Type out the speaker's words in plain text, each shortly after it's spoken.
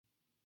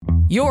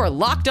You're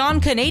Locked On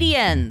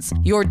Canadiens,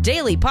 your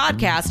daily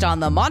podcast on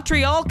the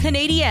Montreal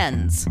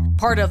Canadiens.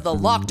 Part of the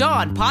Locked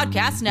On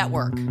Podcast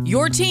Network,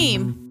 your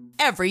team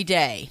every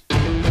day.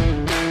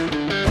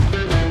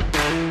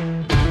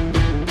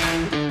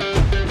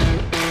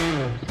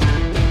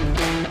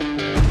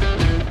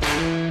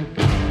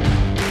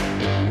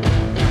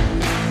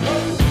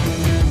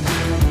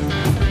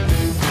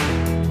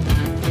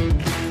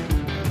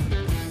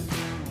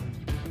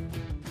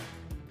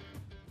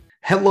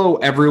 Hello,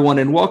 everyone,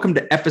 and welcome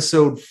to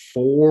episode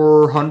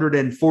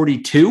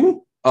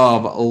 442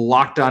 of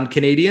Locked On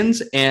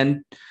Canadiens.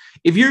 And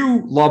if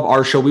you love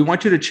our show, we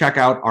want you to check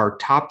out our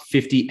top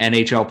 50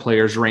 NHL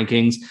players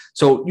rankings.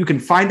 So you can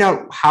find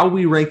out how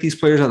we rank these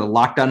players on the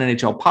Locked On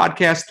NHL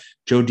podcast.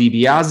 Joe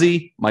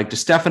DiBiase, Mike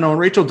DiStefano, and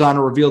Rachel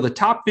Donner reveal the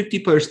top 50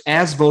 players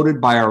as voted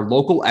by our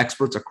local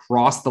experts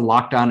across the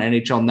Locked On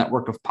NHL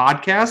network of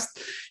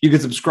podcasts. You can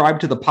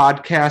subscribe to the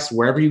podcast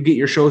wherever you get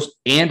your shows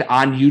and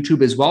on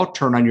YouTube as well.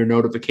 Turn on your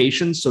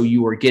notifications so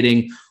you are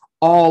getting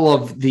all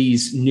of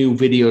these new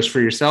videos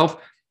for yourself.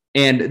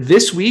 And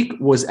this week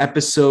was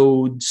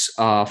episodes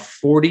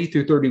 40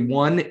 through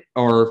 31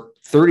 or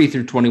 30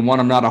 through 21.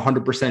 I'm not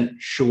 100%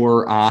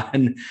 sure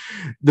on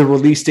the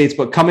release dates,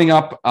 but coming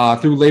up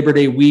through Labor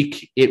Day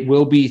week, it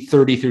will be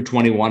 30 through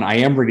 21. I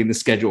am reading the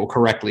schedule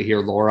correctly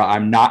here, Laura.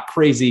 I'm not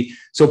crazy.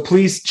 So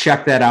please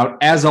check that out.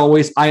 As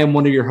always, I am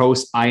one of your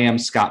hosts. I am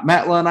Scott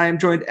Matla, and I am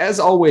joined, as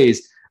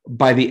always,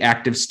 by the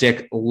active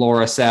stick,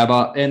 Laura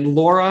Saba. And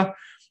Laura,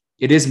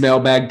 it is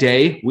mailbag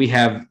day. We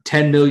have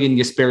 10 million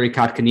Jesperi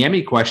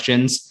Kotkaniemi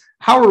questions.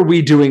 How are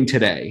we doing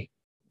today?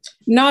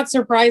 Not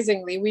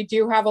surprisingly, we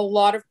do have a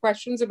lot of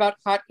questions about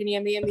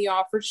Kotkaniemi in the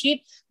offer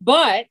sheet,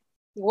 but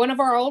one of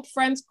our old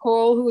friends,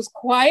 Cole, who was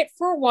quiet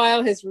for a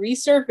while, has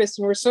resurfaced,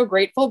 and we're so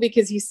grateful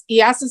because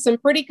he asked us some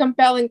pretty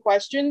compelling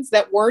questions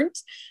that weren't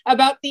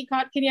about the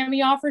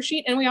Kotkaniemi offer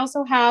sheet, and we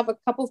also have a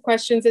couple of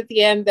questions at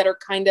the end that are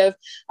kind of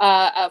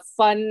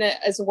fun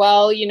as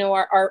well. You know,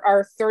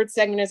 our third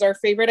segment is our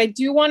favorite. I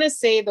do want to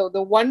say, though,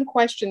 the one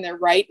question that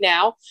right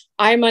now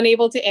I'm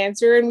unable to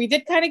answer, and we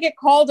did kind of get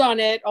called on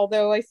it,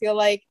 although I feel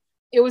like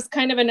it was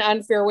kind of an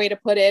unfair way to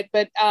put it,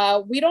 but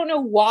we don't know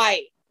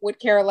why would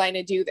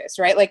Carolina do this,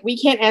 right? Like, we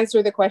can't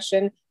answer the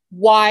question,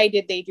 why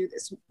did they do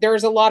this?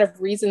 There's a lot of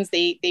reasons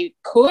they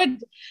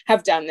could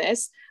have done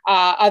this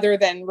other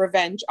than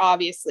revenge,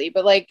 obviously.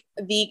 But like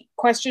the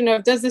question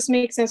of, does this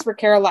make sense for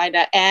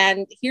Carolina?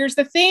 And here's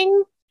the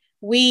thing.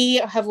 We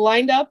have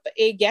lined up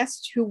a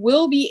guest who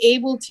will be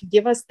able to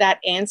give us that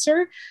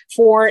answer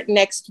for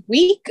next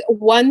week.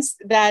 Once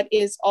that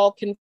is all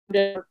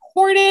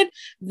recorded,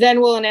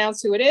 then we'll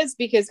announce who it is,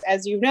 because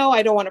as you know,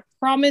 I don't want to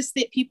promise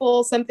that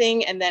people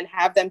something and then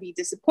have them be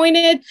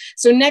disappointed.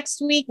 So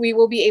next week we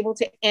will be able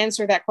to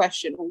answer that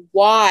question.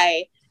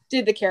 Why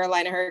did the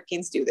Carolina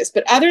Hurricanes do this?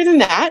 But other than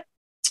that,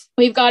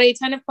 we've got a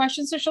ton of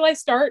questions. So shall I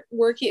start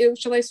working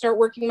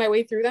my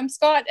way through them,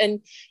 Scott?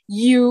 And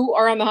you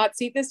are on the hot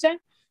seat this time?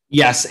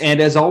 Yes. And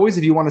as always,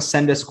 if you want to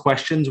send us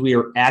questions, we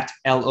are at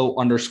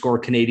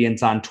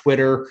LO_Canadiens on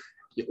Twitter,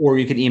 or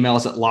you can email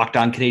us at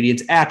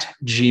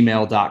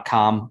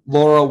lockedoncanadiens@gmail.com.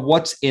 Laura,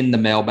 what's in the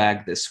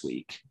mailbag this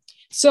week?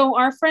 So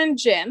our friend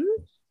Jim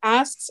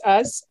asks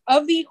us,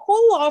 of the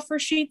whole offer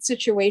sheet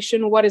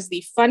situation, what is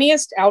the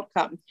funniest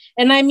outcome?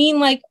 And I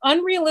mean, like,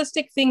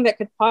 unrealistic thing that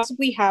could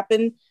possibly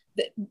happen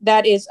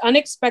that is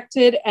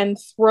unexpected and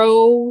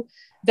throw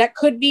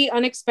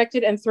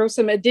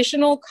some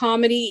additional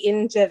comedy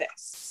into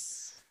this.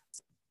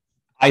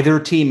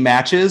 Either team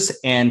matches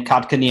and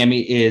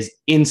Kotkaniemi is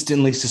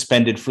instantly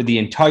suspended for the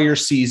entire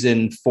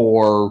season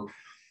for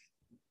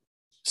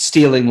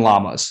stealing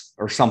llamas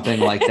or something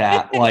like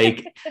that.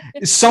 Like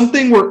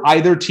something where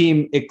either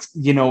team,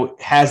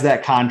 has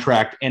that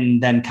contract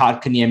and then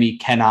Kotkaniemi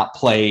cannot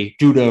play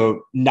due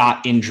to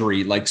not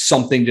injury, like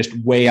something just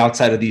way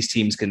outside of these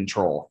teams'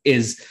 control,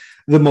 is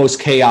the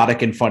most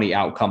chaotic and funny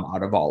outcome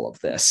out of all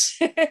of this.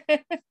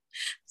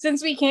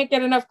 Since we can't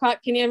get enough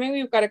Kotkaniemi,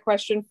 we've got a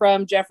question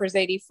from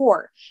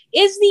Jeffers84.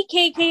 Is the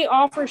KK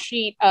offer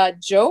sheet a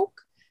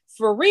joke,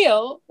 for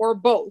real, or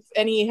both?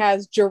 And he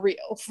has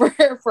Jareal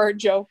for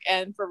joke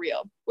and for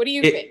real. What do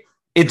you think?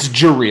 It's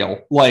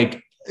Jareal.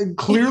 Like,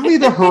 clearly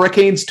the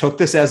Hurricanes took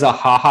this as a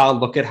haha,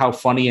 look at how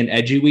funny and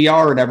edgy we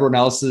are, and everyone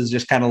else is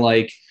just kind of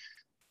like,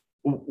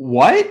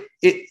 what?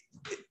 It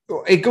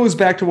goes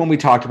back to when we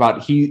talked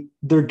about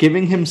they're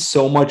giving him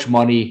so much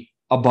money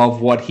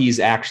above what he's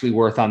actually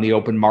worth on the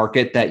open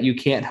market that you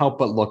can't help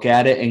but look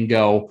at it and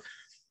go,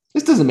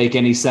 this doesn't make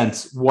any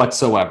sense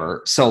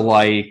whatsoever. So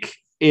like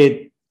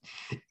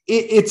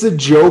it's a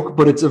joke,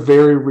 but it's a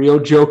very real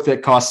joke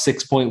that costs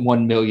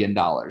 $6.1 million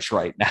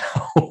right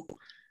now.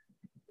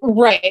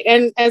 Right.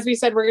 And as we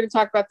said, we're going to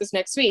talk about this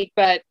next week,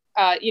 but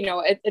a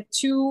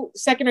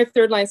second or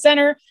third line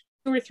center,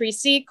 2 or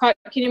 3C,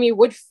 Kotkaniemi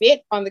would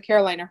fit on the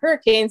Carolina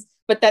Hurricanes,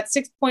 but that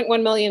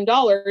 $6.1 million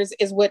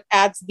is what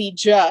adds the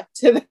to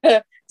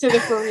the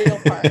for real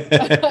part.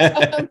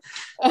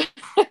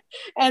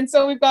 And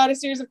so we've got a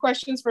series of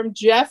questions from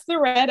Jeff the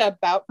Red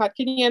about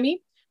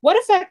Kotkaniemi. What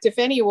effect, if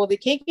any, will the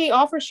KK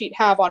offer sheet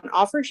have on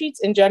offer sheets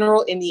in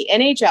general in the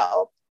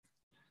NHL?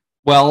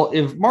 Well,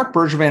 if Marc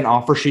Bergevin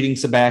offer sheeting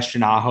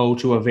Sebastian Aho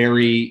to a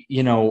very,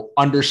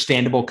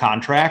 understandable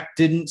contract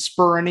didn't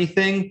spur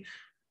anything,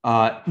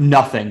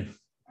 nothing.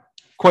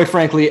 Quite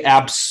frankly,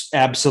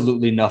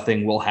 absolutely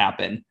nothing will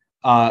happen.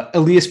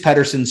 Elias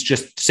Pettersson's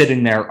just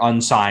sitting there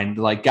unsigned.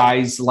 Like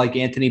guys like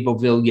Anthony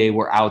Beauvillier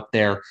were out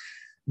there.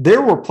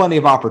 There were plenty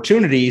of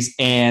opportunities,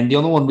 and the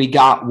only one we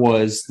got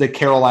was the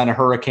Carolina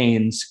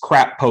Hurricanes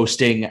crap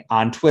posting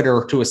on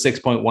Twitter to a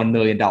 $6.1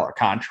 million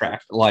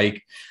contract.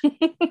 Like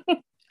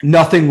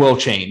nothing will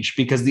change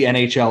because the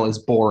NHL is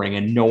boring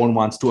and no one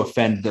wants to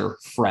offend their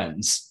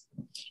friends.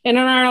 And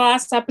on our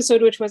last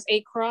episode, which was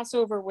a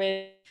crossover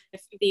with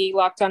the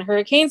Locked On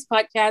Hurricanes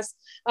podcast,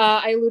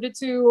 I alluded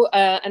to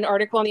an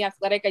article on The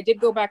Athletic. I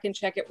did go back and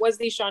check. It was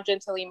the Sean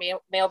Gentili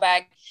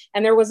mailbag,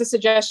 and there was a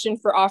suggestion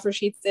for offer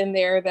sheets in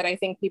there that I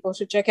think people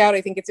should check out.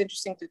 I think it's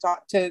interesting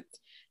to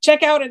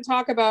check out and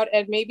talk about,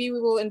 and maybe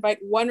we will invite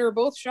one or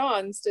both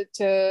Seans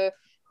to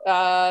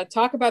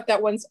talk about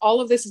that once all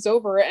of this is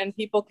over and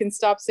people can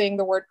stop saying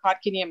the word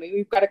Kotkaniemi.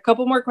 We've got a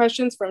couple more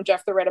questions from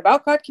Jeff the Red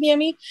about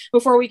Kotkaniemi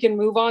before we can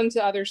move on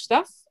to other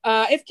stuff.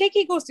 If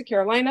KK goes to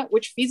Carolina,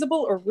 which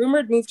feasible or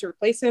rumored move to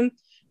replace him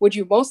would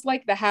you most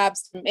like the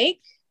Habs to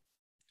make?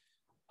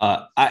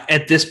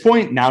 At this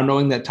point, now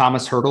knowing that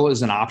Thomas Hertl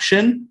is an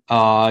option,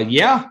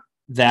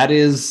 that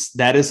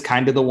is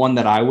kind of the one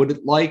that I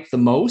would like the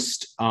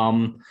most.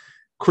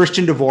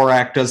 Christian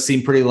Dvorak does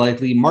seem pretty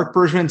likely. Marc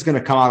Bergevin's going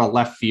to come out of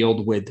left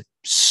field with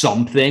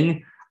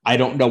something. I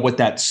don't know what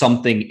that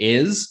something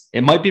is.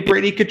 It might be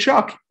Brady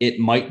Tkachuk. It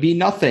might be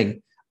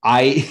nothing.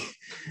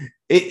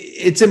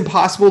 It's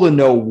impossible to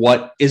know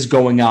what is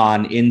going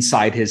on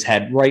inside his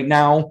head right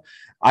now.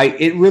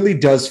 It really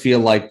does feel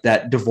like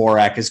that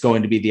Dvorak is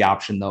going to be the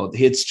option, though.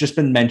 It's just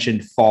been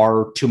mentioned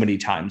far too many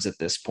times at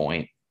this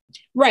point.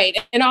 Right.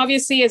 And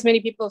obviously, as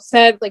many people have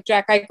said, like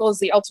Jack Eichel is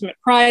the ultimate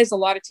prize. A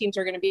lot of teams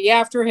are going to be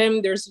after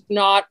him. There's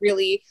not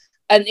really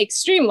an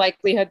extreme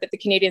likelihood that the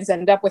Canadiens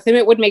end up with him.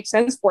 It would make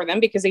sense for them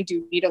because they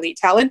do need elite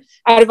talent.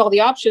 Out of all the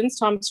options,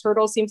 Thomas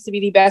Hertl seems to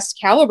be the best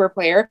caliber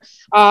player.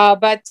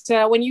 But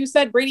when you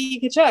said Brady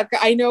Tkachuk,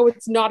 I know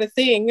it's not a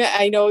thing.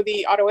 I know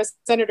the Ottawa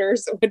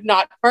Senators would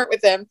not part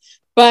with him.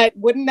 But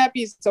wouldn't that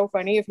be so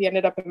funny if he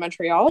ended up in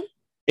Montreal?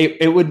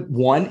 It would,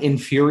 one,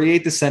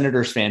 infuriate the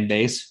Senators fan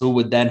base, who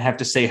would then have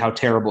to say how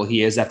terrible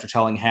he is after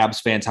telling Habs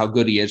fans how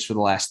good he is for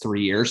the last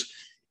 3 years.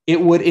 It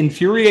would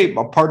infuriate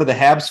a part of the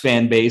Habs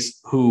fan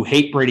base who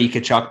hate Brady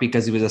Tkachuk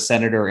because he was a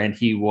Senator and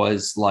he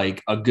was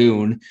like a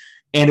goon.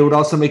 And it would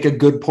also make a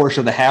good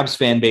portion of the Habs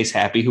fan base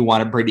happy who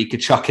wanted Brady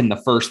Tkachuk in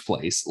the first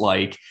place.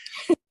 Like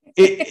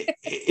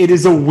it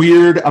is a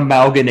weird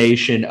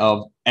amalgamation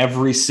of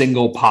every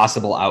single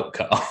possible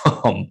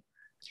outcome.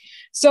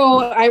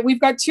 So we've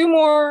got two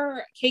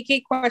more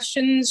KK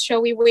questions. Shall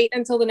we wait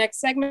until the next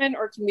segment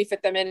or can we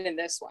fit them in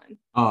this one?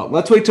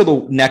 Let's wait till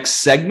the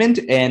next segment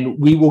and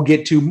we will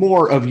get to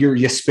more of your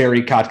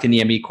Jesperi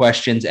Kotkaniemi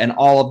questions and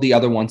all of the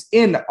other ones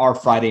in our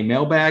Friday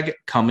mailbag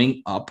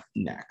coming up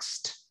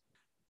next.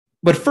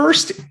 But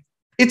first,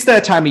 it's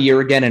that time of year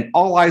again and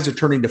all eyes are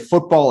turning to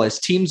football as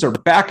teams are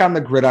back on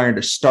the gridiron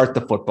to start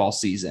the football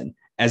season.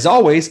 As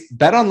always,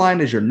 BetOnline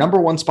is your number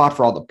one spot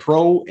for all the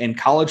pro and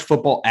college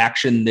football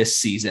action this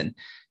season.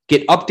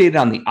 Get updated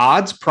on the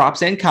odds,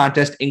 props, and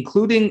contest,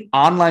 including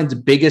online's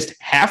biggest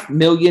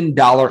 $500,000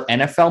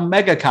 NFL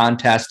mega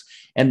contest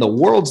and the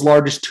world's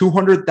largest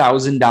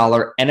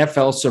 $200,000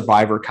 NFL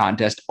Survivor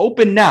contest,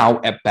 open now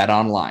at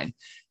BetOnline.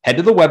 Head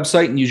to the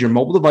website and use your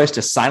mobile device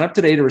to sign up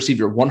today to receive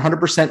your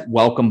 100%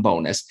 welcome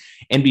bonus.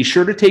 And be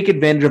sure to take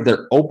advantage of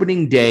their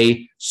opening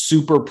day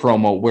super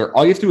promo, where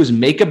all you have to do is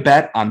make a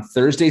bet on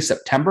Thursday,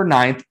 September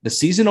 9th, the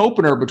season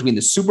opener between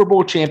the Super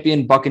Bowl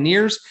champion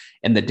Buccaneers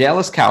and the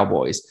Dallas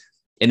Cowboys.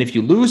 And if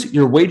you lose,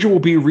 your wager will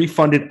be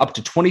refunded up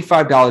to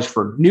 $25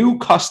 for new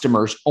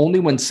customers only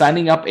when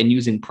signing up and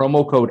using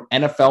promo code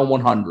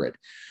NFL100.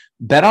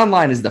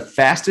 BetOnline is the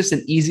fastest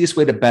and easiest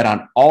way to bet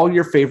on all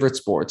your favorite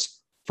sports.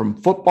 From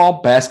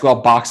football,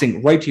 basketball,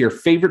 boxing, right to your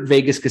favorite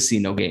Vegas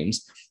casino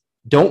games.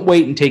 Don't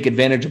wait and take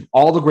advantage of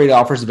all the great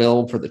offers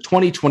available for the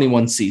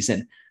 2021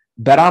 season.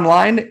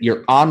 BetOnline,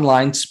 your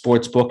online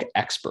sportsbook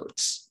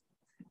experts.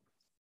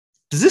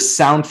 Does this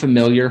sound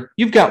familiar?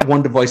 You've got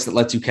one device that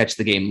lets you catch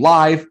the game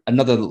live,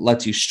 another that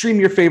lets you stream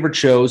your favorite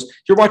shows.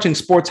 You're watching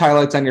sports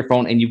highlights on your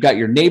phone, and you've got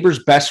your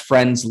neighbor's best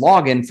friend's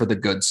login for the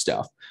good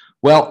stuff.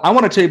 Well, I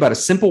want to tell you about a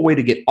simple way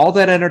to get all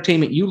that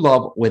entertainment you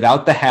love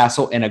without the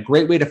hassle and a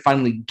great way to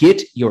finally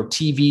get your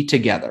TV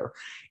together.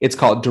 It's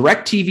called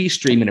DirecTV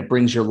Stream, and it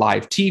brings your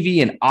live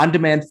TV and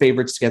on-demand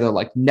favorites together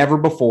like never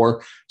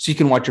before, so you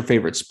can watch your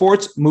favorite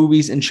sports,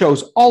 movies, and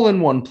shows all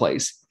in one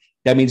place.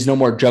 That means no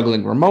more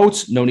juggling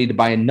remotes, no need to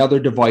buy another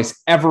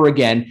device ever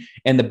again,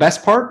 and the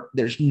best part,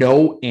 there's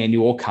no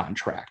annual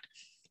contract.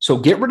 So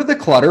get rid of the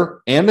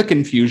clutter and the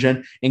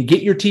confusion and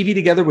get your TV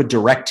together with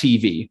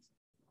DirecTV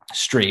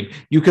Stream.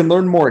 You can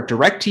learn more at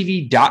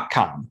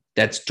directtv.com.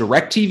 That's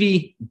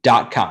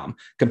directtv.com.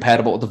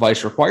 Compatible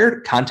device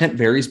required. Content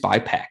varies by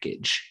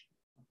package.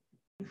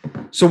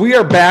 So we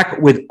are back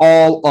with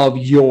all of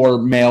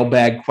your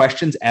mailbag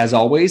questions, as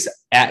always,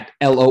 at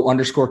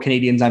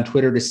LO_Canadians on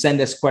Twitter to send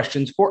us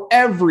questions for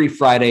every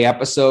Friday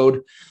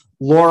episode.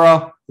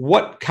 Laura,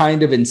 what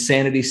kind of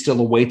insanity still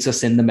awaits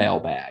us in the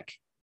mailbag?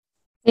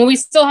 Well, we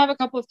still have a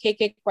couple of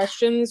KK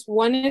questions.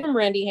 One is from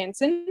Randy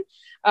Hansen,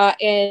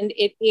 and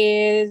it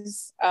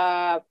is,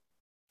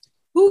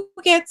 who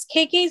gets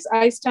KK's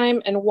ice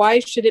time and why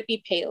should it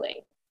be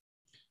Poehling?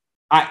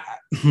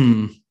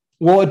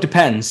 Well, it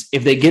depends.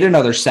 If they get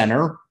another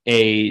center,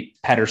 a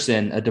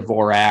Pettersson, a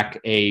Dvorak,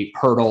 a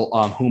Hurdle,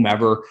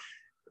 whomever,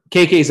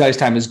 KK's ice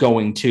time is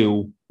going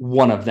to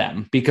one of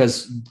them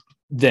because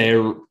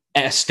they're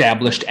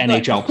established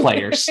NHL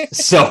players.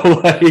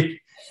 So,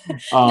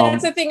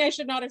 that's the thing I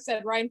should not have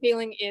said. Ryan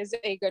Poehling is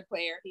a good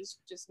player. He's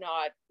just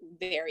not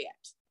there yet.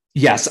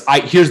 Yes,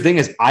 here's the thing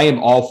is I am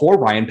all for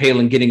Ryan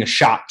Poehling getting a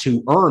shot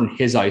to earn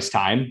his ice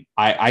time.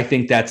 I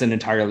think that's an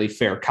entirely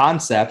fair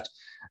concept.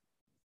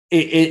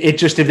 It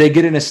just, if they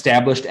get an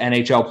established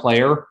NHL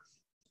player,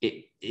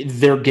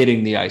 they're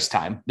getting the ice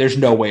time. There's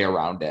no way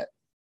around it.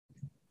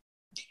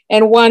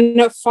 And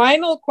one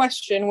final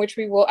question, which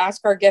we will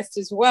ask our guest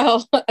as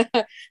well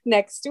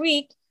next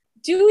week.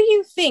 Do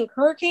you think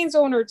Hurricanes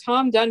owner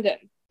Tom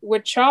Dundon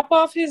would chop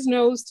off his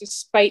nose to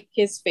spite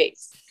his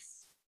face?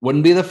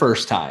 Wouldn't be the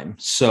first time.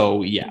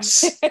 So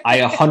yes,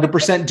 I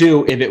 100%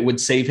 do if it would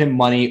save him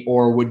money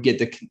or would get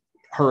the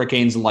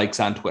Hurricanes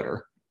likes on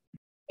Twitter.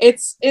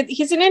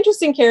 He's an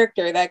interesting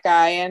character, that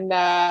guy. And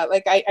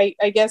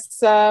I guess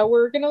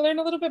we're going to learn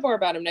a little bit more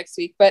about him next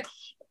week. But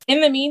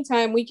in the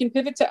meantime, we can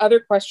pivot to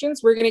other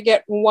questions. We're going to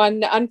get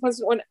one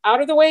unpleasant one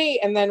out of the way,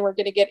 and then we're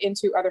going to get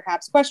into other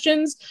Habs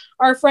questions.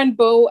 Our friend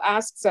Bo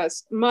asks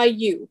us,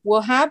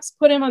 will Habs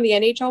put him on the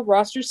NHL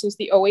roster since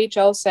the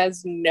OHL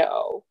says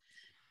no?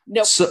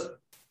 No. So,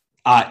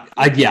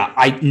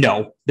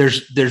 no.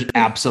 There's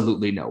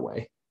absolutely no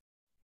way.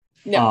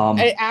 No,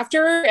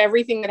 after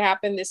everything that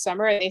happened this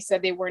summer, and they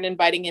said they weren't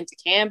inviting him to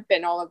camp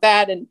and all of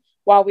that. And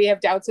while we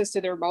have doubts as to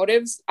their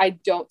motives, I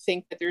don't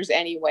think that there's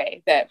any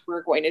way that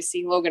we're going to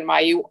see Logan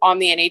Mailloux on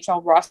the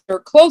NHL roster,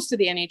 close to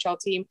the NHL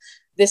team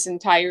this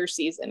entire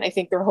season. I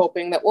think they're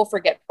hoping that we'll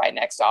forget by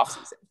next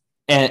offseason.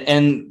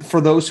 And for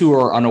those who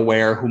are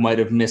unaware, who might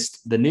have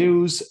missed the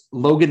news,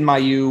 Logan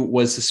Mailloux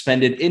was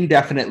suspended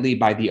indefinitely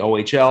by the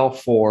OHL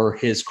for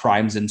his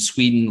crimes in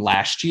Sweden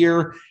last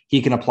year.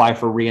 He can apply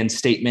for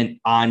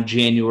reinstatement on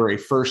January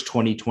 1st,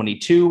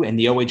 2022, and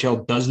the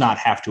OHL does not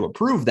have to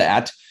approve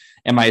that.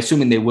 Am I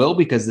assuming they will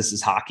because this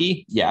is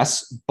hockey?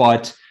 Yes,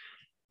 but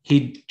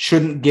he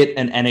shouldn't get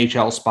an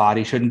NHL spot.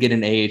 He shouldn't get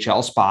an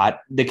AHL spot.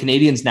 The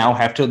Canadians now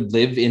have to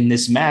live in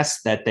this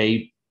mess that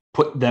they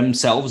put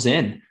themselves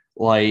in.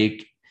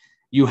 Like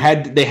they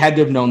had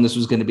to have known this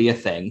was going to be a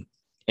thing.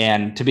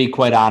 And to be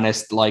quite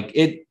honest, like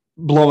it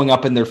blowing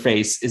up in their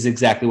face is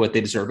exactly what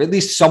they deserve. At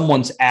least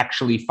someone's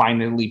actually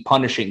finally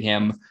punishing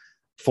him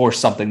for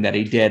something that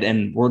he did.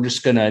 And we're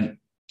just going to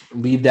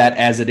leave that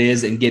as it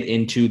is and get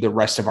into the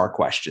rest of our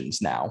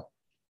questions now.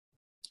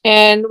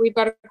 And we've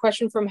got a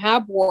question from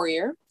Hab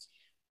Warrior.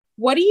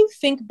 What do you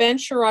think Ben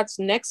Sherratt's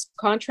next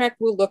contract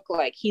will look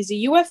like? He's a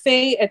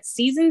UFA at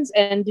season's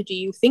end. Do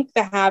you think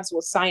the Habs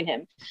will sign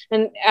him?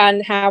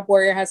 And Hab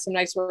Warrior has some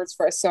nice words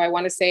for us. So I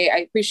want to say I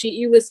appreciate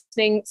you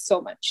listening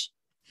so much.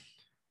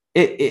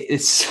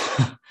 It's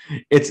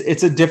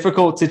a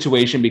difficult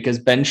situation because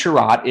Ben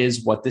Sherratt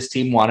is what this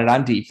team wanted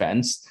on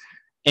defense.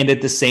 And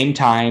at the same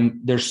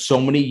time, there's so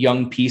many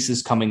young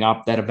pieces coming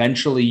up that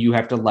eventually you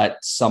have to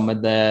let some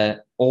of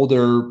the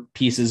older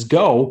pieces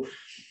go.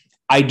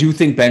 I do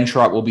think Ben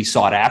Sherratt will be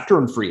sought after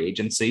in free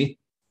agency.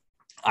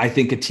 I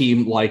think a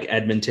team like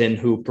Edmonton,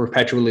 who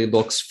perpetually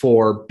looks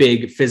for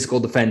big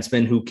physical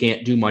defensemen who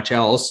can't do much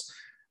else,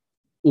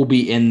 will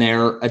be in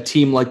there. A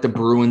team like the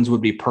Bruins would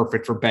be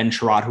perfect for Ben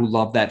Sherratt, who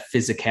love that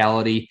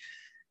physicality.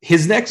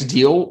 His next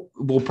deal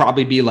will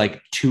probably be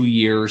like 2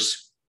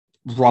 years,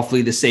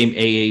 roughly the same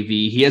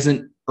AAV. He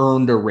hasn't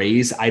earned a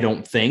raise, I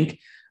don't think.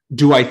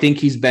 Do I think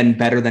he's been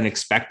better than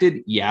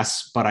expected?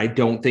 Yes, but I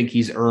don't think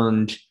he's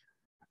earned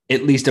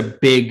at least a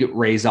big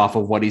raise off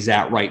of what he's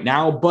at right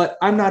now. But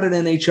I'm not an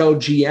NHL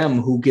GM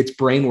who gets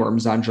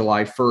brainworms on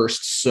July 1st.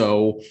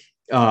 So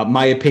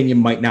my opinion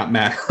might not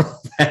matter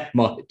that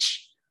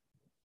much.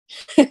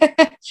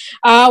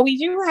 We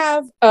do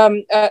have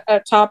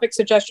a topic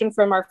suggestion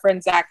from our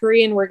friend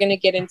Zachary, and we're going to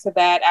get into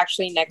that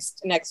actually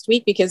next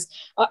week because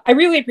I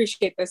really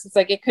appreciate this. It's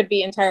like it could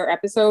be entire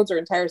episodes or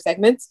entire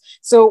segments.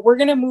 So we're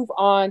going to move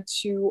on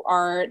to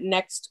our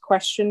next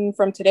question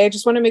from today. I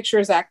just want to make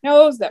sure Zach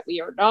knows that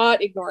we are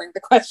not ignoring the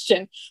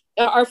question.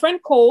 Our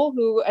friend Cole,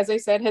 who, as I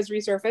said, has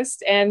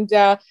resurfaced, and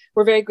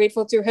we're very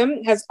grateful to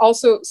him, has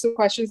also some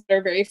questions that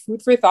are very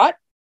food for thought.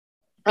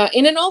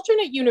 In an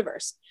alternate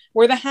universe,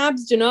 where the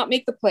Habs do not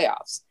make the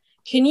playoffs,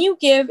 can you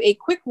give a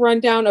quick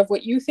rundown of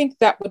what you think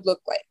that would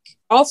look like?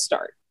 I'll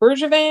start.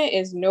 Bergevin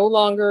is no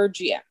longer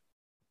GM.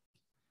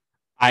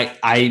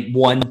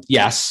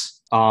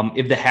 Yes.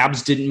 If the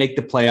Habs didn't make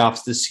the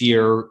playoffs this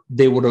year,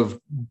 they would have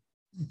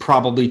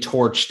probably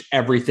torched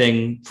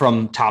everything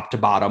from top to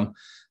bottom.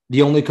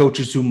 The only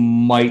coaches who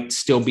might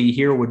still be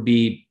here would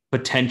be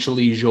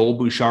potentially Joel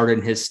Bouchard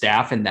and his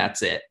staff, and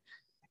that's it.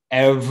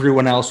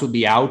 Everyone else would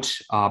be out.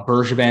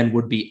 Bergevin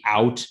would be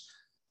out.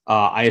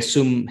 I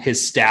assume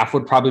his staff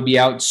would probably be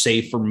out,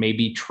 save for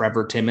maybe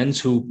Trevor Timmons,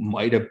 who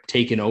might have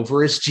taken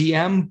over as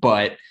GM,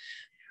 but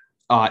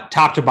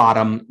top to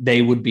bottom,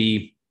 they would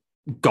be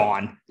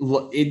gone.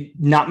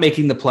 Not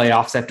making the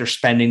playoffs after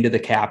spending to the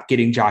cap,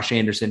 getting Josh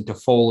Anderson,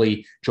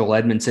 Toffoli, Joel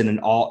Edmondson, and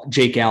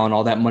Jake Allen,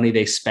 all that money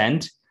they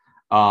spent.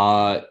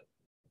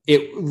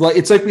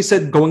 It's like we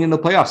said going into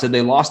the playoffs, and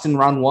they lost in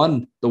round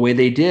one the way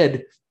they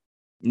did.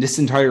 This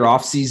entire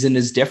offseason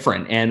is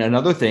different. And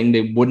another thing,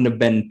 they wouldn't have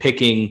been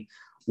picking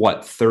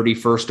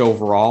 31st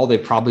overall. They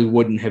probably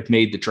wouldn't have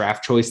made the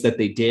draft choice that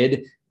they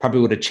did. Probably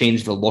would have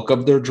changed the look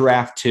of their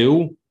draft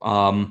too.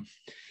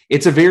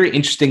 It's a very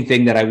interesting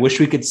thing that I wish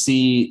we could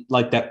see,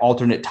 like that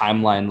alternate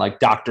timeline, like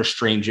Doctor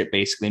Strange it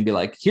basically, and be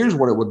like, here's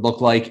what it would look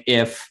like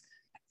if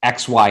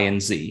X, Y,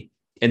 and Z,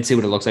 and see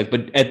what it looks like.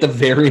 But at the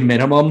very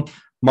minimum,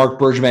 Marc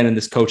Bergevin and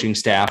this coaching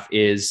staff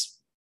is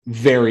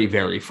very,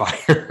 very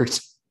fired.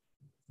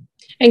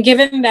 And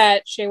given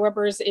that Shea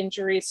Weber's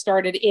injury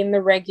started in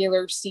the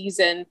regular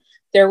season,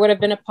 there would have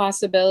been a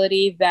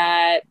possibility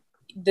that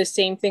the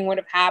same thing would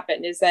have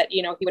happened, is that,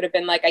 he would have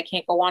been like, I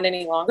can't go on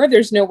any longer.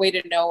 There's no way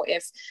to know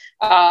if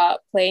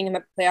playing in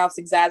the playoffs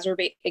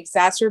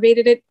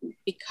exacerbated it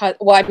because,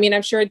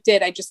 I'm sure it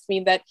did. I just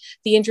mean that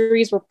the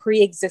injuries were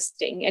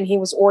pre-existing and he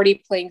was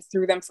already playing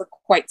through them for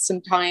quite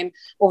some time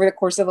over the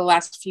course of the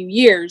last few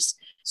years.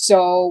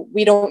 So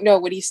we don't know.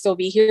 Would he still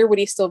be here? Would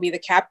he still be the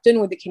captain?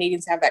 Would the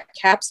Canadiens have that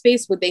cap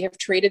space? Would they have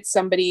traded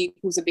somebody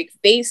who's a big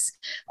face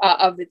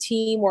of the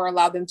team or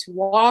allowed them to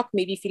walk?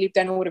 Maybe Philippe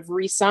Danault would have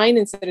re-signed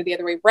instead of the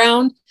other way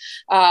around.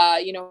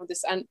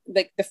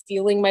 The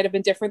feeling might have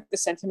been different. The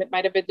sentiment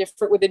might have been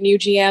different with a new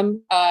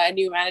GM, and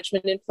new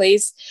management in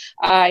place.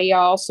 I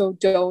also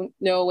don't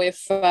know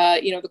if,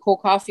 the Cole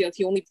Caulfield,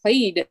 he only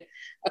played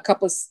a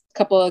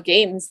couple of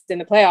games in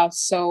the playoffs.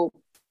 So,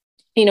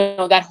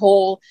 that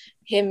whole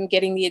him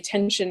getting the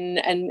attention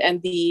and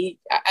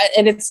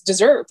it's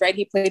deserved, right?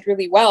 He played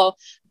really well.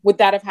 Would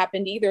that have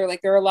happened either?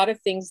 Like, there are a lot of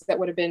things that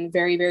would have been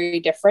very, very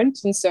different.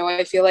 And so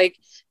I feel like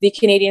the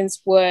Canadiens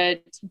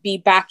would be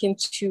back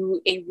into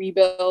a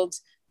rebuild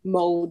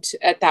mode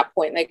at that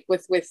point, like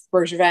with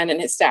Bergevin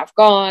and his staff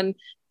gone,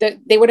 that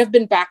they would have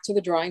been back to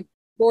the drawing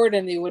board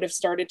and they would have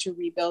started to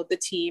rebuild the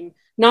team,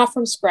 not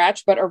from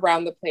scratch, but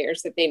around the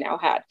players that they now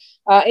had.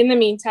 In the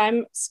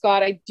meantime,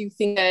 Scott, I do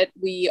think that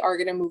we are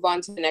going to move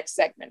on to the next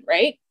segment,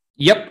 right?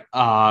 Yep.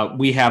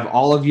 We have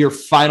all of your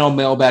final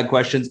mailbag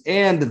questions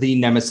and the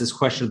Nemesis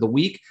question of the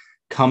week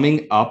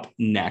coming up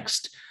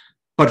next.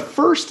 But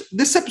first,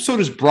 this episode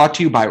is brought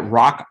to you by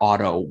Rock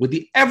Auto. With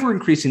the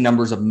ever-increasing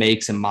numbers of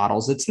makes and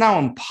models, it's now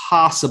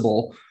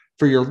impossible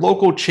for your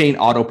local chain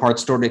auto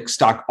parts store to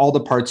stock all the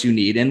parts you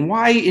need. And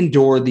why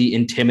endure the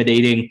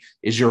intimidating,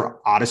 is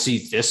your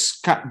Odyssey this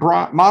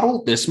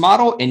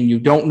model, and you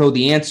don't know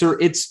the answer?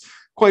 It's,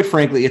 quite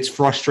frankly, it's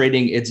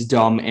frustrating, it's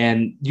dumb,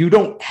 and you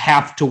don't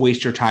have to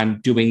waste your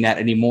time doing that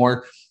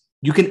anymore.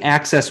 You can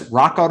access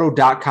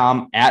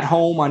rockauto.com at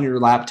home on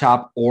your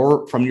laptop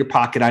or from your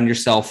pocket on your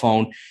cell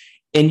phone,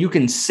 and you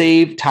can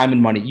save time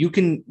and money.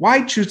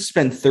 Why choose to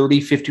spend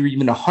 30, 50, or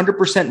even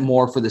 100%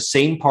 more for the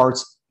same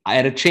parts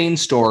at a chain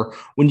store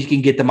when you can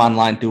get them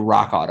online through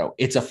Rock Auto?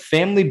 It's a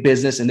family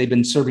business, and they've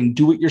been serving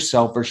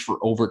do-it-yourselfers for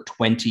over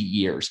 20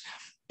 years.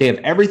 They have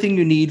everything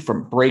you need,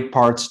 from brake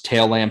parts,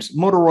 tail lamps,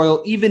 motor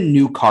oil, even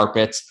new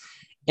carpets.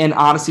 And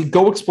honestly,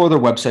 go explore their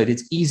website.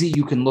 It's easy.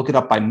 You can look it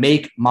up by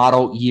make,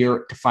 model,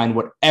 year to find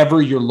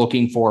whatever you're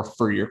looking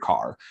for your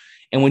car.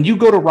 And when you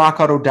go to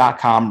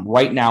rockauto.com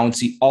right now and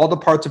see all the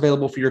parts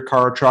available for your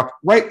car or truck,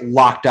 write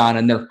Locked On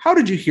in there, "How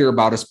did you hear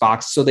about us?"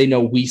 box, so they know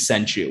we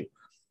sent you.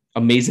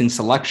 Amazing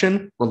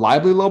selection,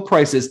 reliably low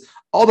prices,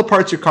 all the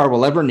parts your car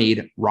will ever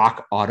need,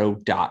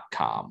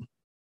 rockauto.com.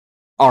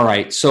 All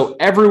right, so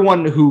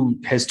everyone who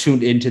has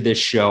tuned into this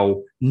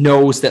show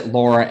knows that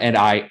Laura and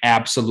I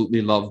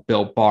absolutely love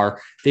Built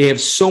Bar. They have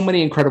so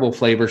many incredible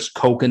flavors: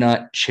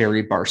 coconut,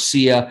 cherry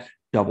barcia,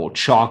 double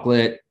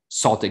chocolate,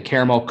 salted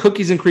caramel,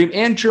 cookies and cream,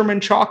 and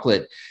German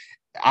chocolate.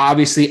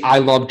 Obviously, I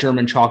love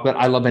German chocolate.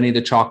 I love any of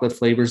the chocolate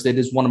flavors. That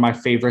is one of my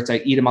favorites.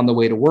 I eat them on the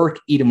way to work,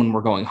 eat them when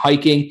we're going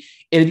hiking.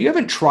 And if you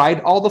haven't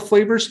tried all the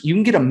flavors, you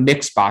can get a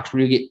mix box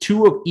where you get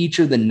 2 of each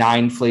of the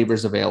 9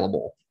 flavors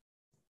available.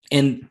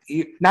 And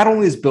not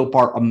only is Built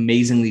Bar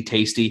amazingly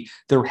tasty,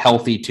 they're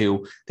healthy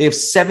too. They have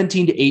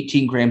 17 to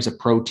 18 grams of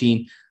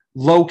protein,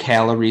 low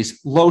calories,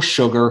 low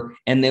sugar,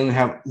 and they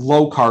have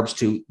low carbs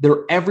too.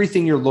 They're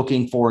everything you're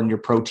looking for in your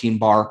protein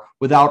bar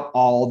without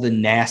all the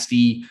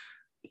nasty,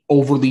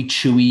 overly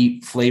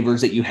chewy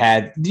flavors that you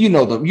had. You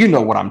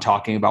know what I'm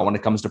talking about when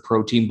it comes to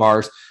protein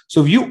bars.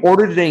 So if you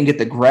order today and get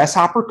the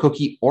grasshopper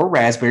cookie or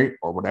raspberry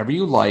or whatever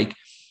you like,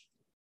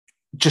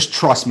 just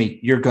trust me,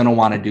 you're going to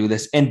want to do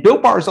this. And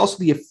Built Bar is also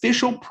the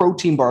official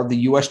protein bar of the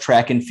U.S.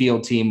 track and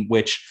field team,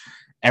 which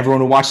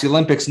everyone who watched the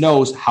Olympics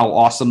knows how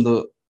awesome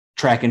the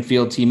track and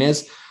field team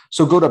is.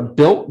 So go to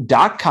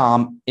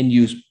built.com and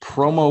use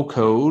promo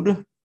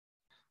code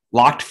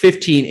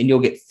LOCKED15 and you'll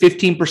get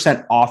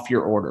 15% off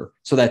your order.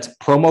 So that's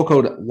promo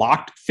code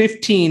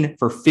LOCKED15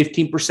 for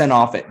 15%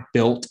 off at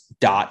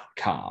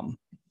built.com.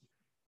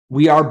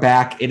 We are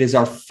back. It is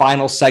our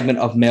final segment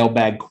of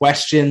mailbag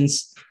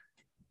questions.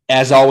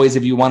 As always,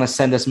 if you want to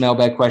send us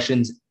mailbag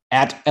questions,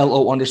 at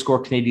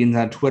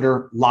 @LO_Canadians on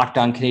Twitter,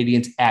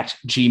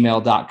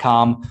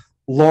 LockedOnCanadians@gmail.com.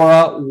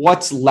 Laura,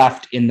 what's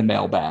left in the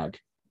mailbag?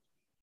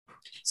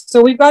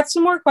 So we've got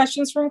some more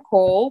questions from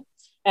Cole,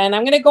 and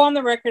I'm going to go on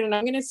the record and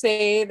I'm going to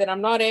say that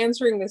I'm not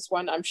answering this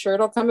one. I'm sure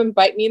it'll come and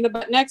bite me in the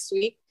butt next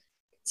week.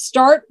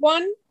 Start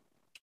one,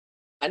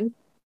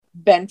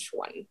 bench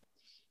one.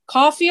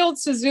 Caulfield,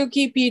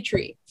 Suzuki,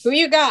 Petrie. Who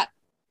you got?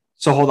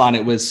 So hold on.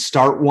 It was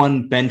start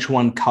one, bench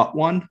one, cut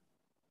one?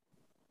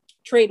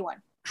 Trade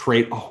one.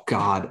 Trade. Oh,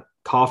 God.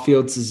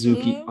 Caulfield,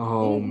 Suzuki. Mm-hmm.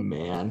 Oh,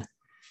 man.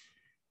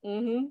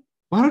 Mm-hmm.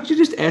 Why don't you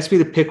just ask me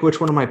to pick which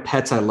one of my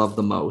pets I love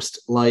the most?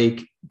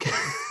 Like,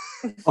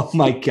 oh,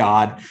 my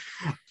God.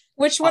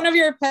 Which one of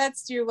your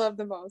pets do you love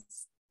the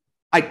most?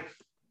 I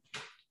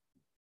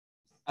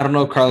don't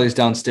know. Carly's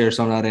downstairs,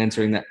 so I'm not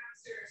answering that.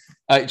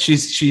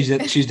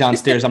 She's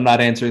downstairs. I'm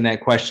not answering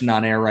that question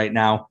on air right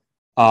now.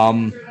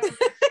 Oh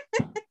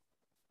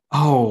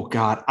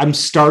God, I'm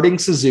starting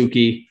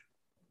Suzuki.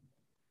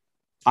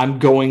 I'm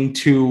going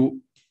to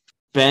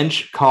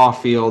bench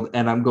Caulfield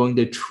and I'm going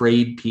to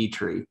trade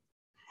Petrie.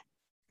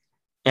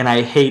 And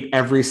I hate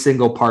every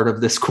single part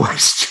of this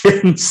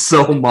question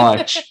so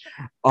much.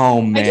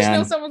 Oh man. I just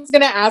know someone's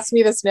going to ask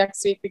me this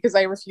next week because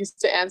I refuse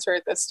to answer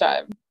it this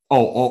time.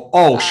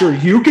 Sure.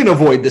 You can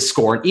avoid the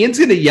score. And Ian's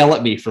going to yell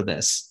at me for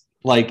this.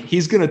 Like,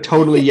 he's going to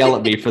totally yell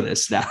at me for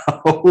this now.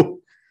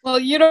 Well,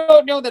 you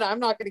don't know that I'm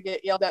not going to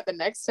get yelled at the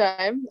next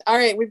time. All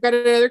right, we've got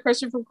another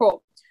question from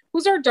Cole.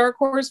 Who's our dark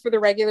horse for the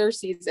regular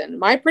season?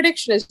 My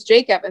prediction is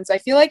Jake Evans. I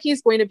feel like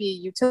he's going to be a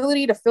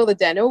utility to fill the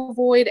Danault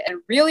void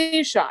and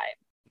really shine.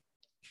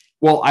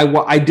 Well,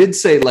 I did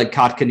say like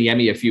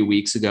Kotkaniemi a few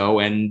weeks ago,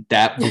 and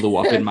that blew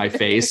up in my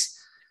face.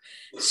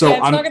 So yeah,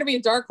 it's not going to be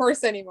a dark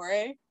horse anymore,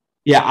 eh?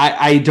 Yeah,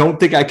 I don't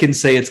think I can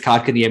say it's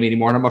Kotkaniemi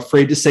anymore, and I'm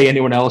afraid to say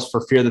anyone else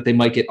for fear that they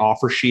might get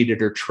offer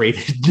sheeted or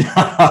traded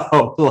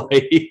now.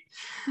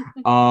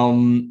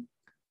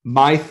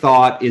 My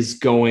thought is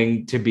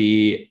going to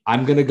be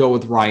I'm going to go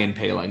with Ryan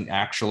Poehling,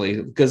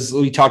 actually, because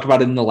we talked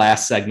about it in the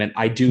last segment.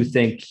 I do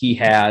think he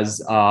has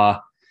the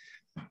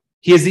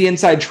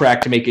inside track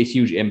to make a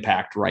huge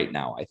impact right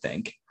now, I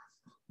think.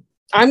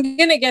 I'm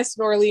going to guess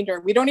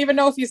Norlinder. We don't even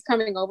know if he's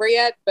coming over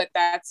yet, but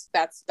that's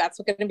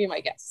going to be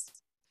my guess.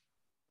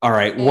 All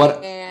right.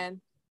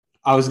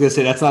 I was going to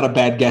say, that's not a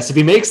bad guess. If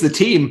he makes the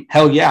team,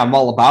 hell yeah, I'm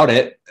all about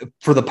it.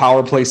 For the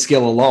power play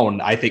skill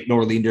alone, I think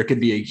Norlinder could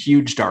be a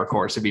huge dark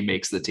horse if he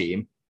makes the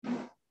team.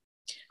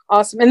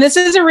 Awesome. And this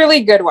is a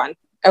really good one.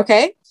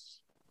 Okay.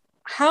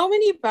 How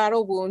many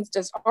battle wounds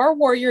does our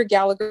warrior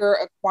Gallagher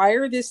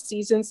acquire this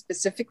season,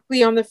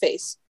 specifically on the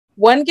face?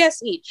 One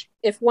guess each.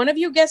 If one of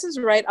you guesses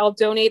right, I'll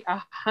donate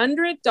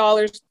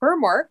 $100 per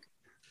mark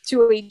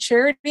to a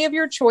charity of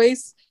your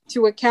choice,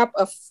 to a cap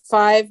of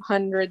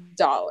 $500.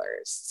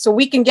 So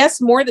we can guess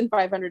more than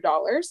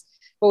 $500,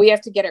 but we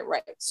have to get it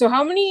right. So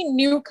how many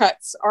new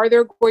cuts are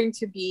there going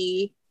to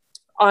be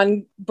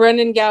on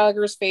Brendan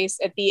Gallagher's face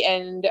at the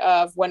end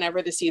of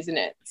whenever the season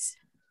ends?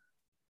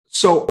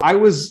 So I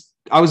was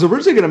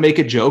originally going to make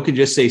a joke and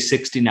just say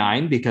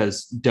 69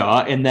 because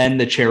duh. And then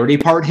the charity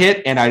part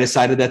hit and I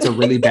decided that's a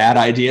really bad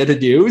idea to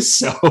do.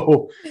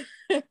 So,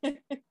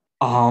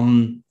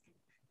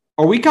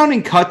 are we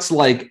counting cuts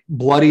like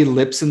bloody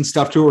lips and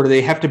stuff too, or do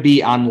they have to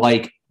be on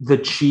like the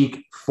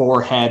cheek,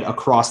 forehead,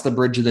 across the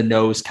bridge of the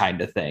nose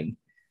kind of thing?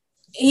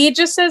 He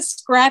just says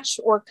scratch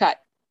or cut.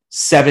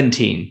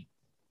 17.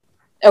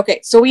 Okay,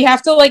 so we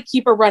have to like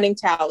keep a running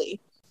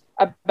tally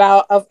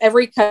of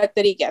every cut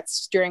that he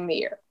gets during the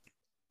year.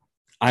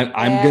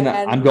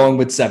 I'm going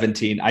with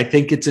 17. I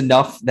think it's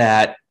enough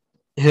that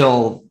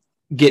he'll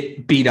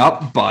get beat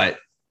up, but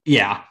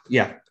yeah.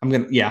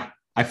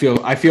 I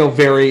feel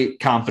very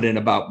confident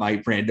about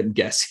my random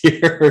guess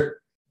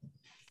here.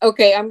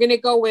 Okay, I'm going to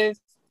go with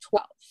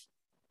 12.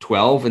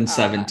 12 and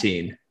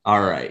 17.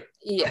 All right.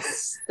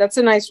 Yes, that's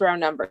a nice round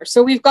number.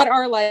 So we've got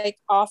our like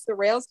off the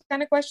rails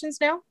kind of questions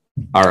now.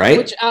 All right.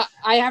 Which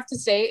I have to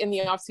say in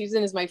the off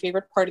season is my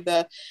favorite part of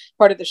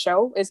the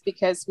show, is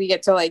because we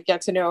get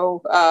to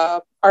know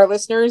our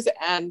listeners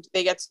and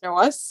they get to know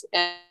us.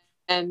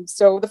 And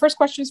so the first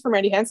question is from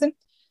Randy Hansen.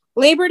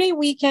 Labor Day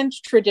weekend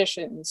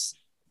traditions.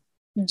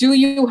 Do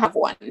you have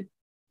one?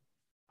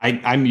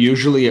 I'm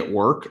usually at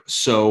work,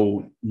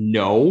 so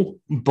no,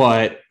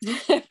 but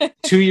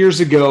 2 years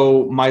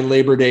ago, my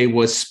Labor Day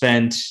was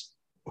spent.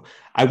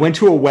 I went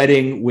to a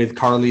wedding with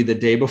Carly the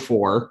day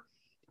before,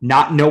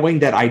 not knowing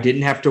that I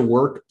didn't have to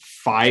work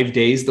 5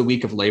 days the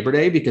week of Labor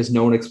Day because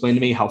no one explained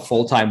to me how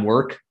full-time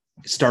work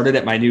started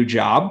at my new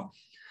job.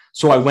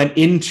 So I went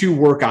into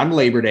work on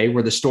Labor Day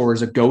where the store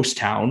is a ghost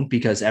town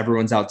because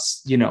everyone's out,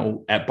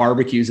 at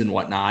barbecues and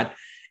whatnot.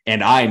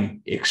 and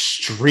I'm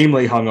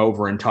extremely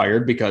hungover and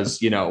tired because,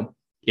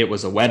 it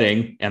was a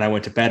wedding and I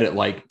went to bed at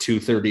like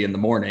 2:30 in the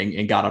morning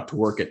and got up to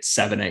work at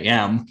 7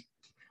 a.m.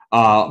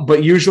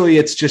 But usually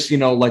it's just,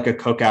 like a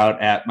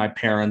cookout at my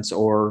parents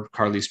or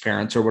Carly's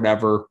parents or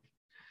whatever,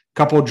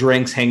 couple of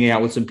drinks, hanging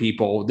out with some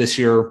people. This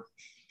year,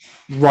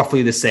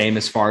 roughly the same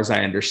as far as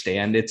I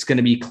understand. It's going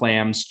to be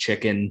clams,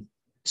 chicken,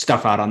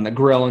 stuff out on the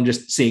grill, and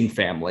just seeing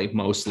family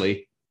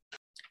mostly.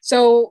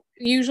 So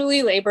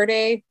usually Labor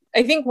Day,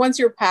 I think once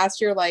you're past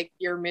your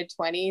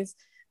mid-20s,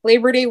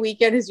 Labor Day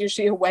weekend is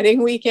usually a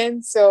wedding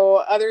weekend. So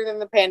other than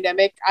the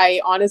pandemic, I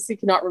honestly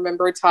cannot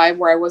remember a time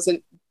where I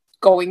wasn't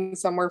going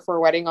somewhere for a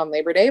wedding on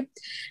Labor Day.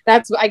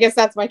 I guess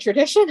that's my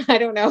tradition. I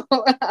don't know.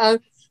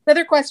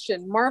 Another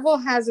question. Marvel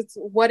has its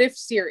What If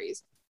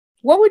series.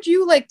 What would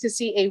you like to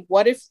see a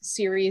What If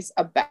series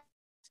about?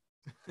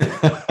 It's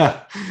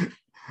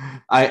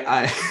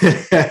I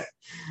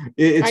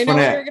know funny.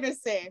 what you're going to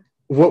say.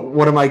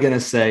 What am I going to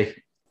say?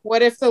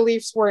 What if the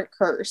Leafs weren't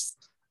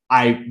cursed?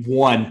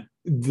 The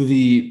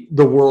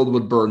world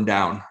would burn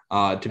down,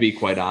 to be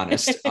quite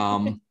honest.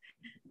 The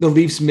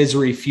Leafs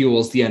misery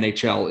fuels the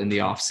NHL in the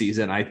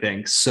offseason, I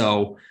think.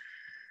 So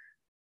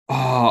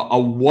a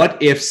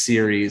what if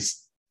series.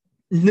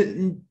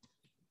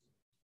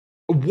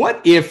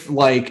 What if,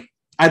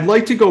 I'd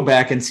like to go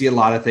back and see a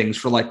lot of things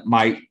for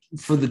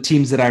the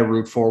teams that I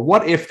root for.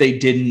 What if they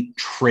didn't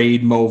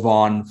trade Mo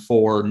Vaughn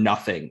for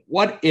nothing?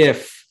 What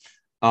if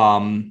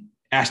Aston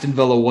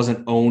Villa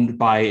wasn't owned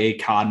by a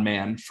con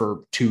man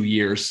for 2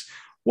 years?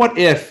 What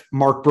if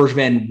Marc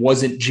Bergevin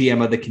wasn't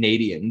GM of the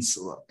Canadiens?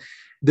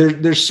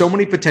 There's so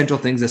many potential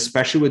things,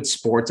 especially with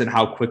sports and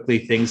how quickly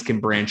things can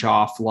branch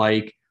off.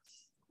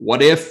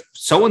 What if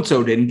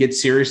so-and-so didn't get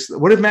serious?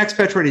 What if Max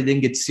Pacioretty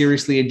didn't get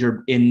seriously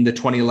injured in the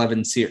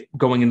 2011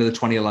 going into the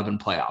 2011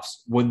 playoffs?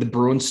 Would the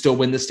Bruins still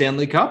win the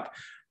Stanley Cup?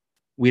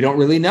 We don't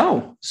really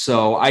know.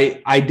 So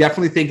I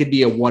definitely think it'd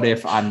be a what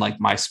if on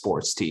my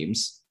sports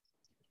teams.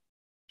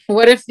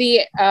 What if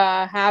the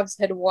Habs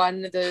had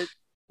won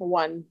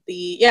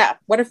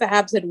what if the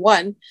Habs had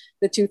won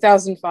the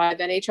 2005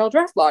 NHL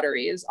draft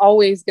lottery is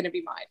always going to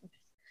be mine.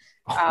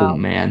 Oh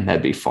man,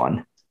 that'd be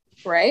fun.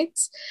 Right.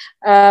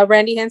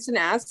 Randy Hansen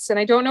asks, and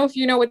I don't know if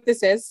you know what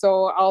this is,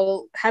 so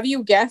I'll have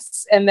you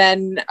guess, and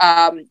then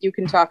you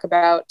can talk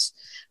about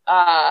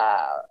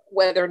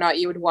whether or not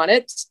you would want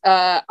it.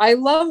 I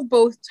love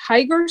both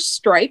Tiger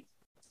Stripe,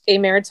 a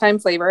maritime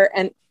flavor,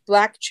 and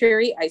black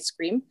cherry ice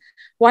cream.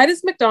 Why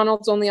does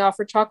McDonald's only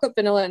offer chocolate,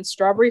 vanilla, and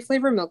strawberry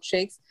flavor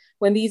milkshakes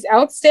when these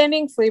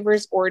outstanding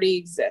flavors already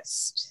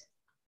exist?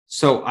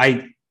 So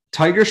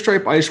Tiger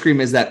Stripe ice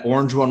cream is that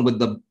orange one with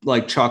the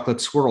chocolate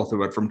swirl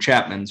through it from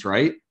Chapman's,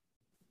 right?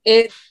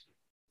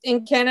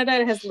 In Canada,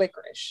 it has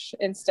licorice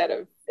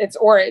it's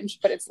orange,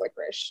 but it's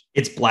licorice.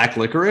 It's black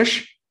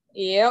licorice?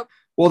 Yep.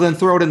 Well, then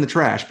throw it in the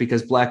trash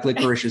because black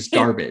licorice is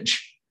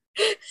garbage.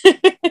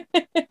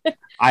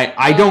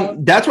 I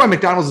don't, that's why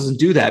McDonald's doesn't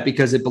do that,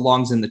 because it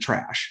belongs in the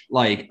trash.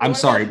 I'm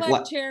sorry.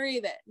 Black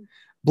cherry then.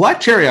 Black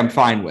cherry, I'm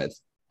fine with.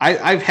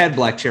 I've had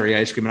black cherry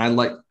ice cream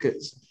and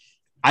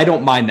I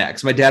don't mind that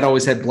because my dad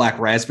always had black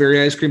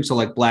raspberry ice cream.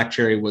 So black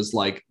cherry was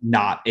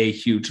not a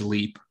huge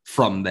leap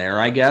from there,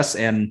 I guess.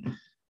 And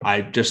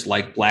I just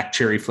like black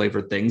cherry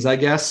flavored things, I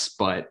guess.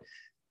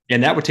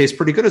 And that would taste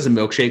pretty good as a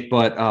milkshake.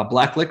 But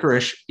black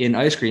licorice in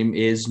ice cream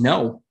is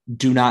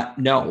do not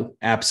know.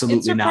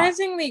 Absolutely not. It's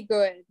surprisingly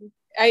good.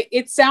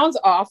 It sounds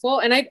awful.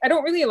 And I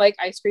don't really like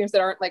ice creams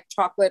that aren't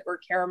chocolate or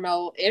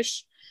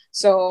caramel-ish.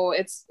 So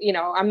it's,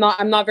 I'm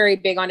not very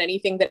big on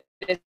anything that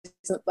isn't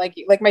like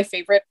my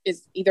favorite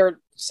is either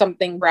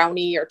something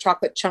brownie or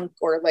chocolate chunk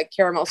or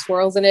caramel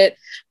swirls in it.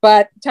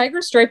 But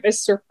Tiger Stripe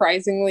is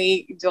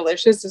surprisingly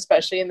delicious,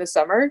 especially in the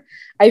summer.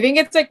 I think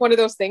it's one of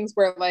those things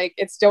where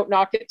it's don't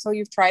knock it till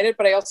you've tried it.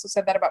 But I also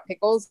said that about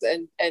pickles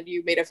and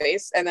you made a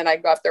face and then I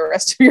got the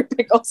rest of your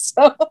pickles.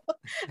 So,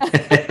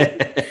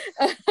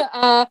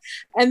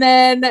 and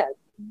then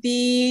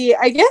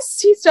I guess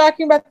he's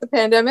talking about the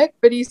pandemic,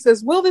 but he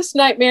says, will this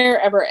nightmare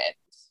ever end?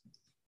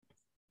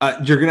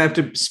 You're going to have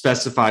to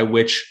specify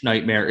which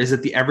nightmare. Is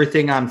it the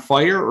everything on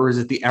fire or is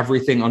it the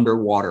everything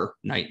underwater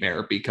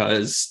nightmare?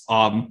 Because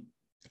I'm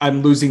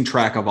losing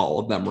track of all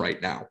of them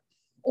right now.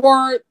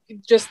 Or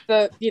just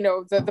the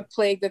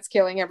plague that's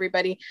killing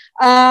everybody.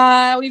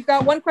 We've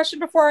got one question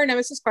before our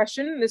nemesis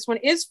question. This one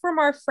is from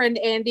our friend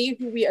Andy,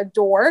 who we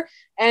adore.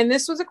 And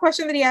this was a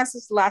question that he asked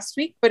us last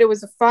week, but it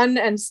was a fun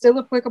and still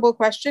applicable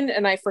question.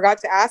 And I forgot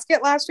to ask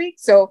it last week.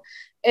 So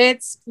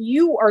it's,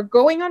 you are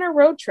going on a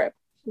road trip,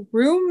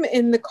 room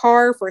in the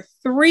car for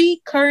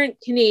 3 current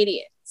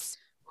Canadians.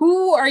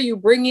 Who are you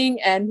bringing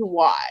and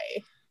why?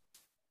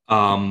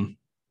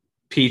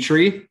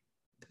 Petrie,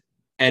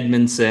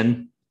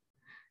 Edmondson,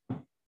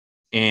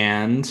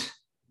 and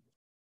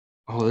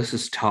this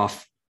is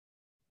tough.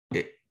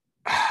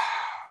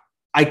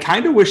 I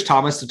kind of wish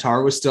Thomas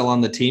Tatar was still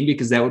on the team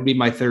because that would be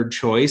my third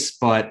choice,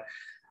 but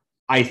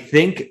I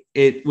think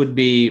it would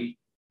be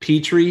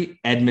Petrie,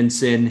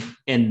 Edmondson,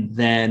 and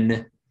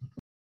then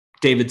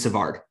David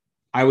Savard.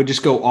 I would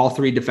just go all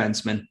 3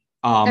 defensemen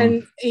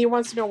And he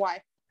wants to know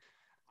why.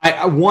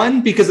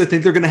 One, because I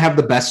think they're going to have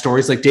the best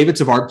stories. Like David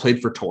Savard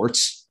played for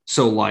Torts.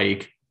 So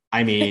like,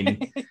 I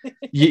mean,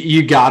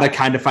 you got to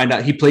kind of find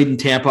out. He played in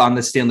Tampa on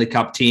the Stanley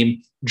Cup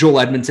team.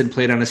 Joel Edmondson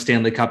played on a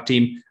Stanley Cup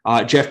team.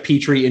 Jeff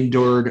Petrie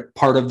endured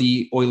part of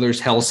the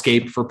Oilers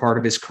hellscape for part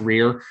of his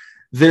career.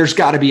 There's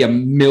got to be a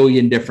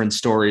million different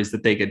stories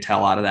that they could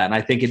tell out of that. And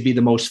I think it'd be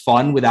the most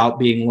fun without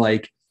being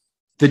like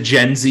the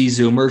Gen Z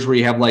Zoomers where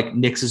you have like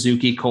Nick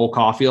Suzuki, Cole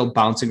Caulfield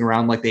bouncing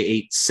around like they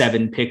ate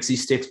 7 Pixie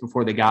Sticks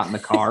before they got in the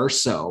car.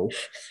 So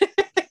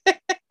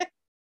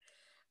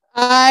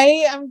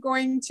I am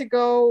going to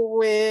go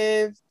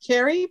with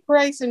Carey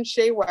Price and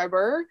Shea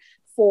Weber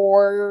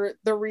for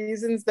the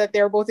reasons that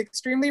they're both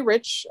extremely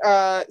rich,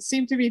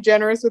 seem to be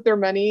generous with their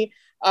money,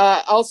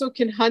 also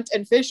can hunt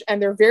and fish,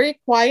 and they're very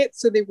quiet,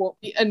 so they won't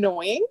be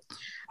annoying.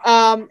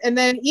 And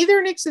then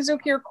either Nick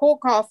Suzuki or Cole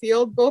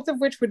Caulfield, both of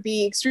which would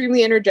be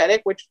extremely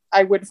energetic, which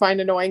I would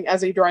find annoying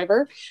as a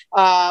driver,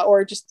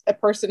 or just a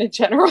person in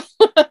general.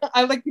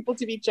 I like people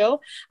to be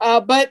chill.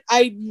 But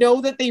I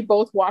know that they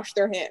both wash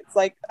their hands.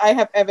 Like I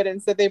have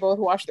evidence that they both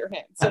wash their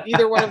hands. So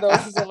either one of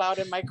those is allowed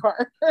in my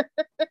car.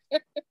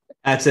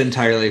 That's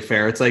entirely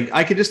fair. It's like,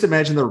 I could just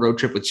imagine the road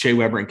trip with Shea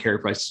Weber and Carey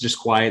Price, just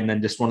quiet. And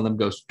then just one of them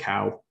goes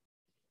cow.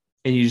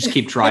 And you just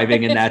keep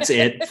driving and that's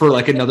it for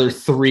like another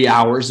 3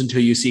 hours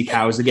until you see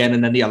cows again.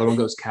 And then the other one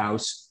goes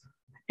cows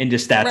and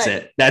just, that's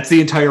right. It. That's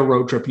the entire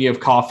road trip. And you have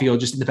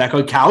Caulfield just in the back,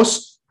 like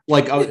cows,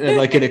 like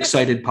an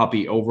excited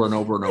puppy over and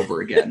over and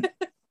over again.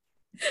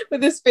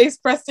 With his face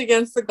pressed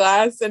against the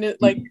glass and it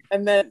like,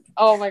 and then,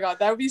 oh my God,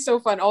 that would be so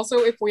fun. Also,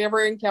 if we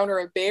ever encounter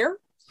a bear,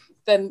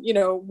 then, you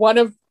know, one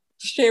of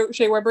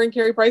Shea Weber and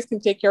Carey Price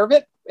can take care of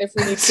it. If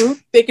we need food,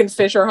 they can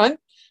fish or hunt.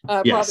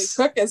 Yes. Probably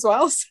cook as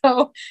well.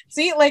 So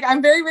see, like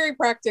I'm very, very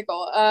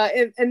practical.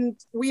 And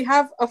we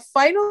have a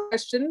final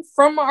question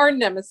from our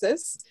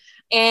nemesis.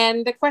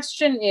 And the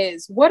question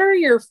is, what are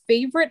your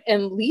favorite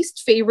and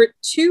least favorite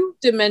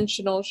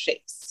 2-dimensional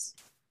shapes?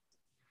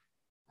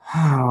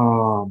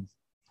 I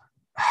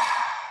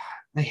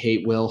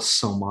hate Will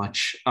so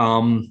much.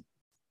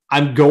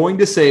 I'm going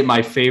to say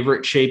my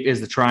favorite shape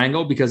is the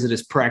triangle because it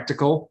is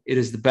practical. It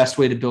is the best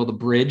way to build a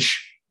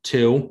bridge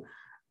too.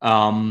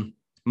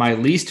 My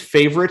least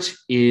favorite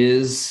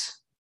is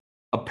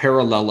a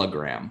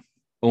parallelogram,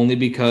 only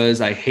because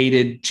I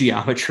hated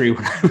geometry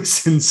when I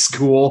was in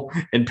school,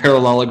 and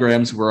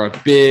parallelograms were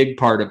a big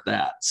part of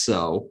that.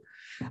 So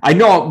I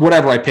know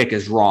whatever I pick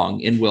is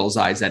wrong in Will's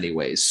eyes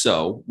anyways.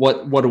 So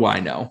what do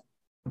I know?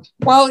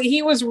 Well,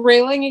 he was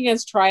railing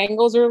against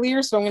triangles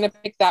earlier, so I'm going to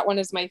pick that one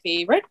as my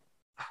favorite.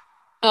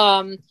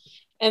 And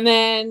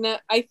then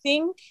I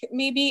think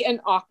maybe an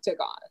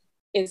octagon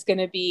is going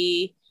to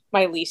be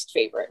my least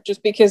favorite,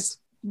 just because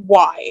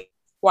why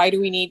do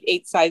we need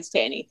 8 sides to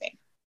anything?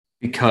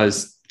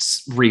 Because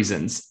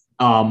reasons.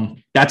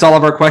 That's all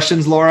of our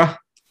questions, Laura.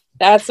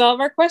 That's all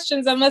of our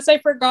questions, unless I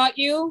forgot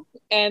you,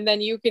 and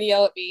then you can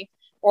yell at me.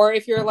 Or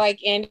if you're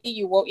like Andy,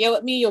 you won't yell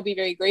at me, you'll be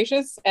very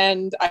gracious,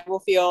 and I will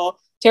feel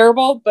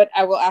terrible, but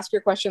I will ask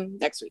your question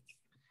next week.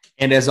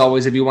 And as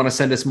always, if you want to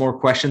send us more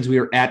questions, we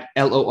are at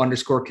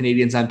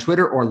LO_Canadians on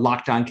Twitter or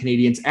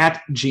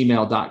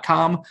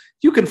LockedOnCanadians@gmail.com.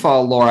 You can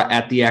follow Laura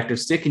at The Active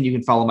Stick, and you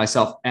can follow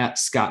myself at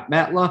Scott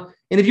Matla.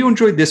 And if you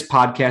enjoyed this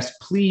podcast,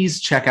 please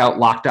check out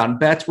Locked On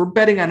Bets. We're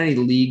betting on any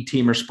league,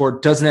 team, or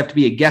sport. Doesn't have to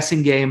be a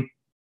guessing game.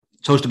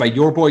 It's hosted by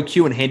your boy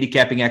Q and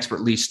handicapping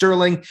expert Lee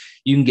Sterling.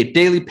 You can get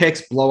daily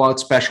picks, blowout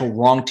special,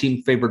 wrong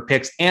team favorite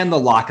picks, and the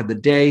lock of the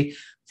day.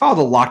 Follow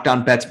the Locked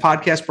On Bets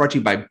podcast, brought to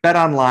you by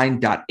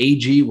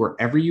betonline.ag,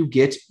 wherever you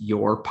get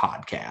your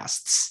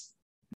podcasts.